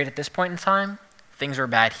 everything was great at this point in time, things were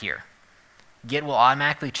bad here. Git will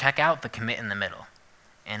automatically check out the commit in the middle.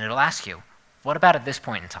 And it'll ask you, what about at this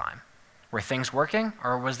point in time? Were things working,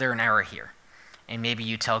 or was there an error here? And maybe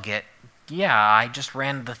you tell Git, yeah, I just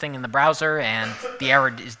ran the thing in the browser, and the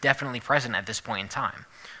error is definitely present at this point in time.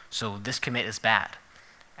 So this commit is bad.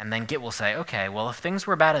 And then Git will say, okay, well, if things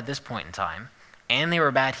were bad at this point in time, and they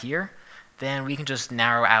were bad here, then we can just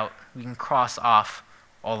narrow out, we can cross off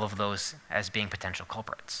all of those as being potential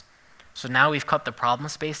culprits. So now we've cut the problem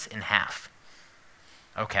space in half.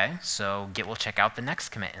 Okay, so Git will check out the next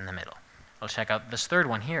commit in the middle. it'll check out this third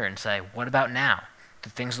one here and say, what about now? Do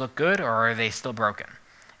things look good, or are they still broken?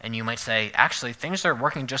 And you might say, actually, things are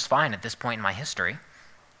working just fine at this point in my history.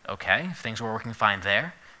 Okay, if things were working fine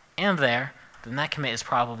there and there, then that commit is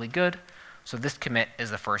probably good. So this commit is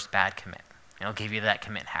the first bad commit. And it'll give you that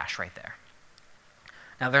commit hash right there.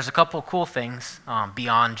 Now, there's a couple cool things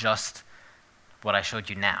beyond just what I showed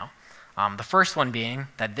you now. The first one being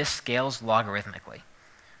that this scales logarithmically.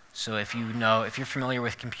 So if you're familiar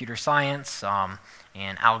with computer science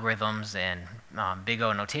and algorithms and big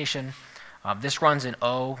O notation, this runs in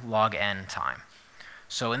O log n time.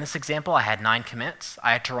 So in this example, I had 9 commits.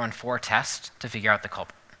 I had to run 4 tests to figure out the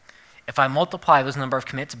culprit. If I multiply those number of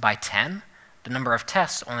commits by 10, the number of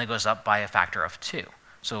tests only goes up by a factor of 2.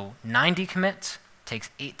 So 90 commits takes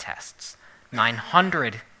 8 tests.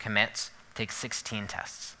 900 commits takes 16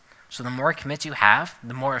 tests. So the more commits you have,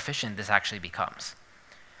 the more efficient this actually becomes.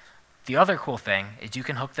 The other cool thing is you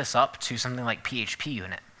can hook this up to something like PHP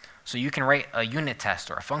unit. So you can write a unit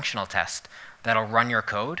test or a functional test that'll run your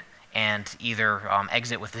code and either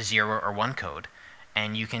exit with a 0 or 1 code.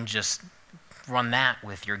 And you can just run that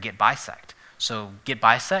with your git bisect. So git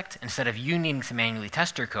bisect, instead of you needing to manually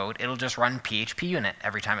test your code, it'll just run PHP unit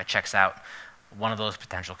every time it checks out one of those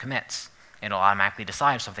potential commits. It'll automatically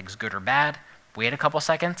decide if something's good or bad, wait a couple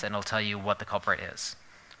seconds, and it'll tell you what the culprit is.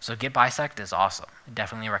 So git bisect is awesome. I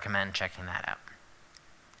definitely recommend checking that out.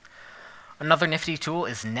 Another nifty tool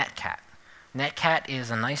is netcat. Netcat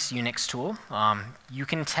is a nice Unix tool. You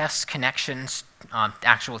can test connections,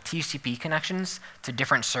 actual TCP connections, to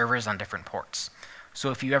different servers on different ports. So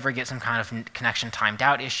if you ever get some kind of connection timed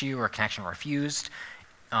out issue or connection refused,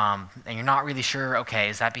 and you're not really sure, okay,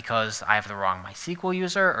 is that because I have the wrong MySQL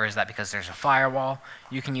user, or is that because there's a firewall,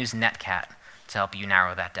 you can use netcat to help you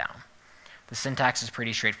narrow that down. The syntax is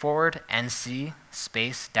pretty straightforward, nc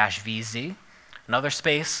space -vz, another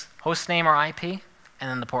space, hostname or IP, and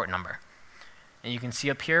then the port number. And you can see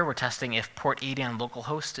up here, we're testing if port 80 on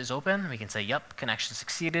localhost is open. We can say, yep, connection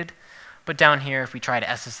succeeded. But down here, if we try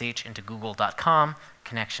to SSH into google.com,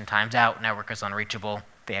 connection times out, network is unreachable,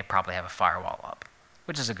 they probably have a firewall up,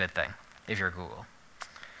 which is a good thing if you're Google.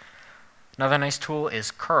 Another nice tool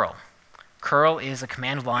is curl. Curl is a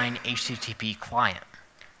command line HTTP client.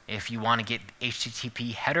 If you want to get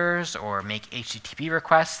HTTP headers or make HTTP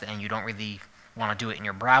requests and you don't really want to do it in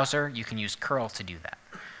your browser, you can use curl to do that.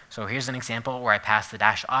 So here's an example where I pass the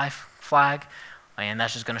 -i flag, and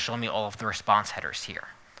that's just going to show me all of the response headers here.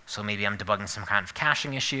 So maybe I'm debugging some kind of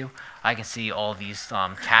caching issue. I can see all these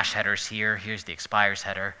cache headers here. Here's the expires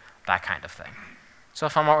header, that kind of thing. So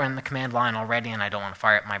if I'm in the command line already and I don't want to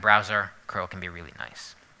fire up my browser, curl can be really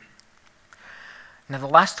nice. Now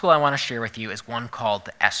the last tool I want to share with you is one called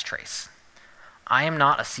the strace. I am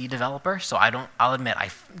not a C developer, so I'll admit I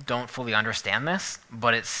don't fully understand this,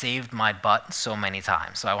 but it saved my butt so many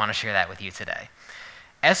times, so I want to share that with you today.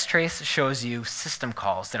 strace shows you system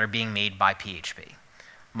calls that are being made by PHP.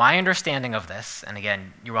 My understanding of this, and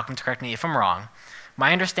again, you're welcome to correct me if I'm wrong,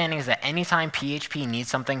 my understanding is that anytime PHP needs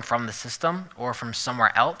something from the system or from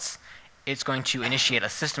somewhere else, it's going to initiate a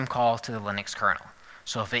system call to the Linux kernel.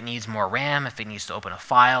 So if it needs more RAM, if it needs to open a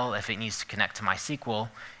file, if it needs to connect to MySQL,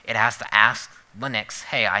 it has to ask Linux,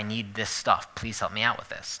 hey, I need this stuff, please help me out with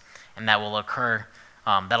this. And that will occur,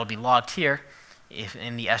 that'll be logged here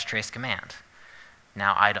in the strace command.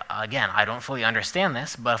 Now, again, I don't fully understand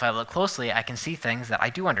this, but if I look closely, I can see things that I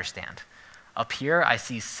do understand. Up here, I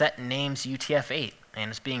see set names UTF-8, and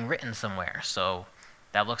it's being written somewhere, so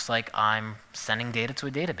that looks like I'm sending data to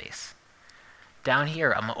a database. Down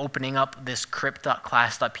here, I'm opening up this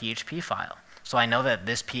crypt.class.php file, so I know that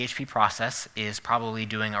this PHP process is probably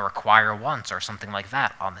doing a require once or something like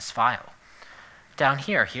that on this file. Down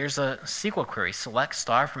here, here's a SQL query, select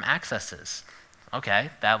star from accesses. Okay,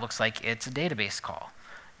 that looks like it's a database call.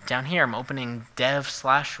 Down here, I'm opening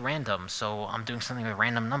dev/random, so I'm doing something with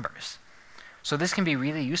random numbers. So this can be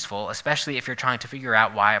really useful, especially if you're trying to figure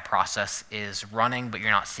out why a process is running but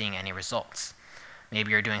you're not seeing any results.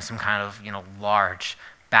 Maybe you're doing some kind of large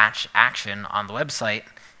batch action on the website,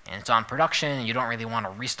 and it's on production, and you don't really want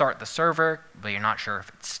to restart the server, but you're not sure if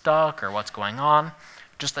it's stuck or what's going on.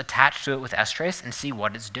 Just attach to it with strace and see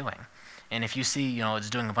what it's doing. And if you see, it's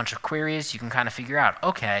doing a bunch of queries, you can kind of figure out,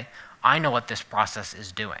 okay, I know what this process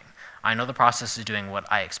is doing. I know the process is doing what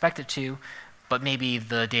I expect it to, but maybe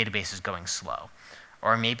the database is going slow.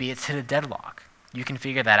 Or maybe it's hit a deadlock. You can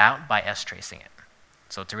figure that out by stracing it.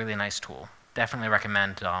 So it's a really nice tool. Definitely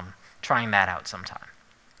recommend trying that out sometime.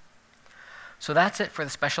 So that's it for the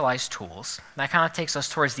specialized tools. That kind of takes us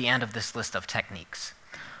towards the end of this list of techniques.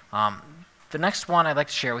 The next one I'd like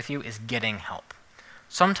to share with you is getting help.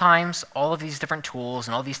 Sometimes all of these different tools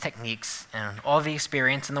and all these techniques and all the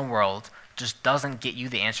experience in the world just doesn't get you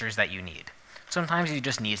the answers that you need. Sometimes you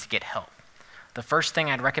just need to get help. The first thing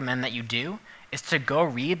I'd recommend that you do is to go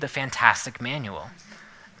read the fantastic manual.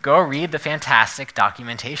 Go read the fantastic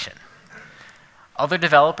documentation. Other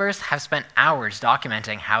developers have spent hours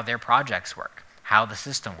documenting how their projects work, how the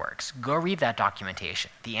system works. Go read that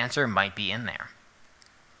documentation. The answer might be in there.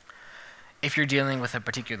 If you're dealing with a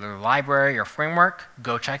particular library or framework,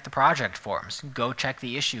 go check the project forums. Go check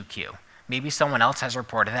the issue queue. Maybe someone else has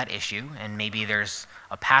reported that issue, and maybe there's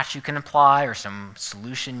a patch you can apply or some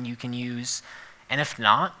solution you can use. And if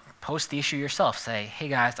not, post the issue yourself. Say, hey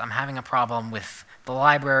guys, I'm having a problem with the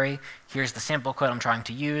library. Here's the sample code I'm trying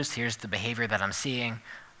to use. Here's the behavior that I'm seeing.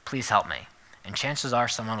 Please help me. And chances are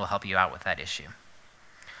someone will help you out with that issue.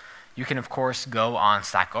 You can, of course, go on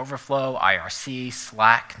Stack Overflow, IRC,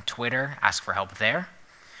 Slack, Twitter, ask for help there.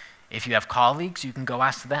 If you have colleagues, you can go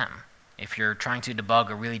ask them. If you're trying to debug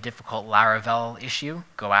a really difficult Laravel issue,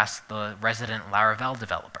 go ask the resident Laravel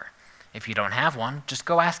developer. If you don't have one, just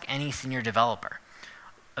go ask any senior developer.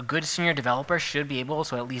 A good senior developer should be able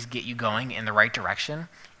to at least get you going in the right direction,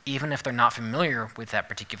 even if they're not familiar with that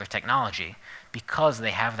particular technology, because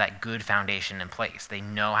they have that good foundation in place. They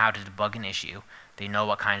know how to debug an issue. They know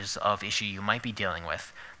what kinds of issue you might be dealing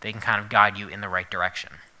with. They can kind of guide you in the right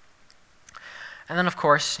direction. And then, of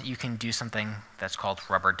course, you can do something that's called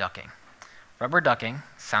rubber ducking. Rubber ducking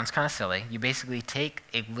sounds kind of silly. You basically take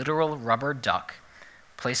a literal rubber duck,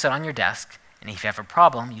 place it on your desk, and if you have a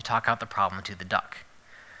problem, you talk out the problem to the duck.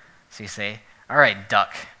 So you say, all right,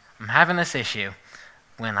 duck, I'm having this issue.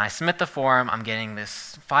 When I submit the form, I'm getting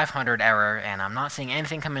this 500 error, and I'm not seeing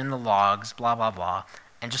anything come in the logs, blah, blah, blah,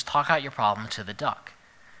 and just talk out your problem to the duck.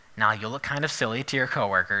 Now, you'll look kind of silly to your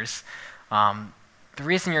coworkers. The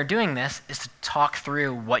reason you're doing this is to talk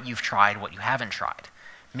through what you've tried, what you haven't tried.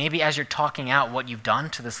 Maybe as you're talking out what you've done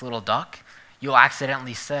to this little duck, you'll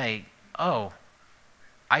accidentally say, oh,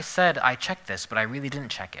 I said I checked this, but I really didn't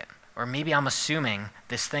check it. Or maybe I'm assuming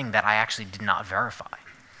this thing that I actually did not verify.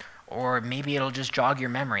 Or maybe it'll just jog your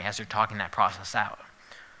memory as you're talking that process out.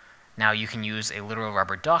 Now you can use a literal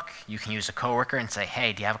rubber duck. You can use a coworker and say,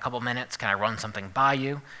 hey, do you have a couple minutes? Can I run something by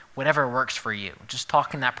you? Whatever works for you. Just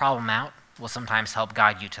talking that problem out will sometimes help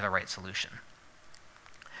guide you to the right solution.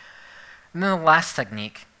 And then the last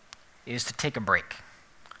technique is to take a break.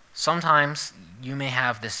 Sometimes you may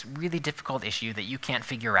have this really difficult issue that you can't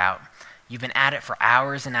figure out. You've been at it for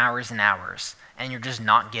hours and hours and hours, and you're just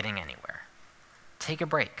not getting anywhere. Take a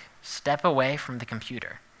break. Step away from the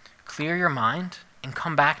computer. Clear your mind and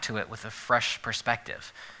come back to it with a fresh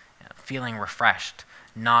perspective, feeling refreshed,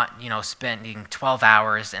 not spending 12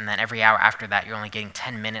 hours and then every hour after that you're only getting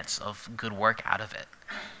 10 minutes of good work out of it.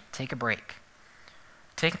 Take a break.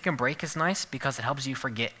 Taking a break is nice because it helps you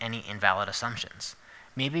forget any invalid assumptions.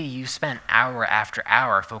 Maybe you spent hour after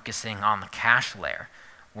hour focusing on the cache layer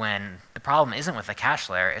when the problem isn't with the cache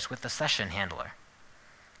layer, it's with the session handler.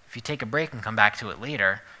 If you take a break and come back to it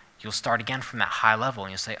later, you'll start again from that high level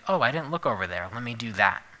and you'll say, oh, I didn't look over there, let me do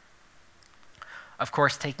that. Of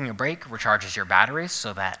course, taking a break recharges your batteries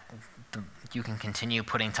so that you can continue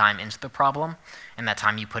putting time into the problem, and that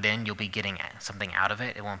time you put in, you'll be getting something out of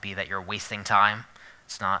it. It won't be that you're wasting time.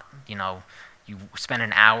 It's not, you spend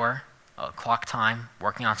an hour, clock time,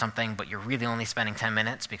 working on something, but you're really only spending 10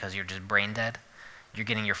 minutes because you're just brain dead. You're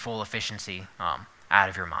getting your full efficiency out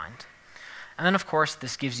of your mind. And then, of course,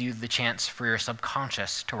 this gives you the chance for your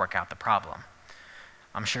subconscious to work out the problem.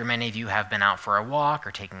 I'm sure many of you have been out for a walk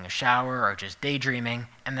or taking a shower or just daydreaming,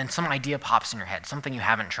 and then some idea pops in your head, something you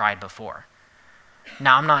haven't tried before.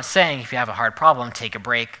 Now, I'm not saying if you have a hard problem, take a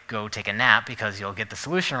break, go take a nap because you'll get the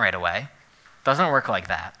solution right away. Doesn't work like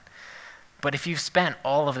that. But if you've spent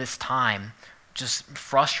all of this time just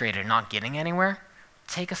frustrated, not getting anywhere,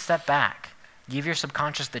 take a step back. Give your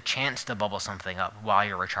subconscious the chance to bubble something up while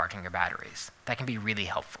you're recharging your batteries. That can be really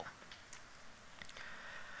helpful.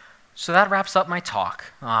 So that wraps up my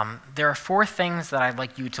talk. There are 4 things that I'd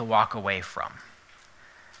like you to walk away from.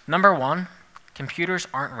 Number 1, computers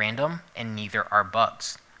aren't random and neither are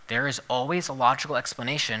bugs. There is always a logical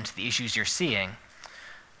explanation to the issues you're seeing.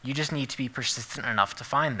 You just need to be persistent enough to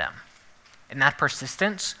find them. And that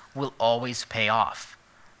persistence will always pay off.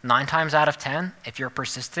 9 times out of 10, if you're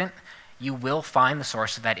persistent, you will find the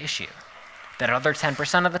source of that issue. That other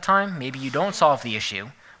 10% of the time, maybe you don't solve the issue,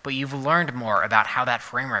 but you've learned more about how that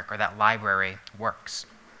framework or that library works.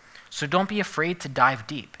 So don't be afraid to dive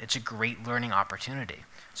deep. It's a great learning opportunity.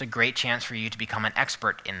 It's a great chance for you to become an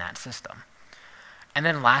expert in that system. And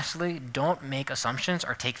then lastly, don't make assumptions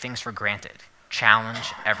or take things for granted.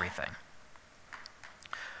 Challenge everything.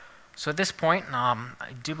 So at this point,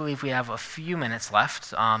 I do believe we have a few minutes left.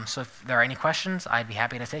 So if there are any questions, I'd be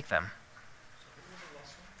happy to take them.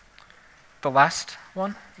 The last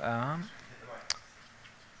one?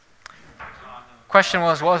 Question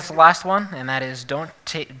was, what was the last one? And that is,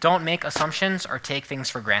 don't make assumptions or take things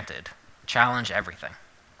for granted. Challenge everything.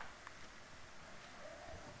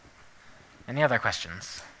 Any other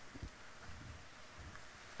questions?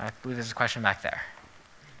 I believe there's a question back there.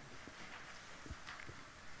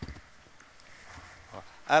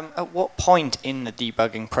 At what point in the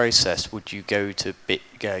debugging process would you go to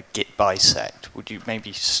git bisect? Would you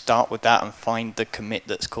maybe start with that and find the commit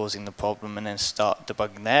that's causing the problem and then start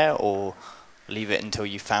debugging there, or leave it until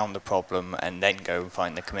you found the problem and then go and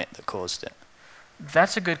find the commit that caused it?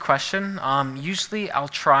 That's a good question. Usually I'll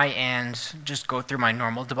try and just go through my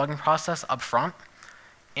normal debugging process up front.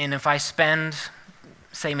 And if I spend,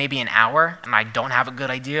 say, maybe an hour and I don't have a good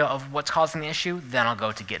idea of what's causing the issue, then I'll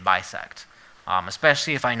go to git bisect.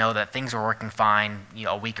 Especially if I know that things were working fine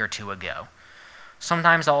a week or two ago.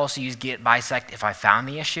 Sometimes I'll also use git bisect if I found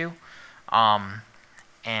the issue, and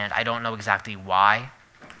I don't know exactly why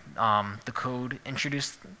the code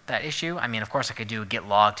introduced that issue. I mean, of course, I could do a git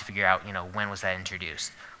log to figure out when was that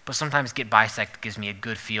introduced. But sometimes git bisect gives me a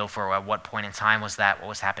good feel for at what point in time was that, what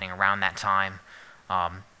was happening around that time.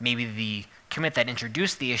 Maybe the commit that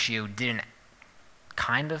introduced the issue didn't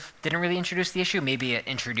really introduce the issue. Maybe it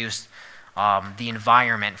introduced the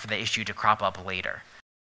environment for the issue to crop up later.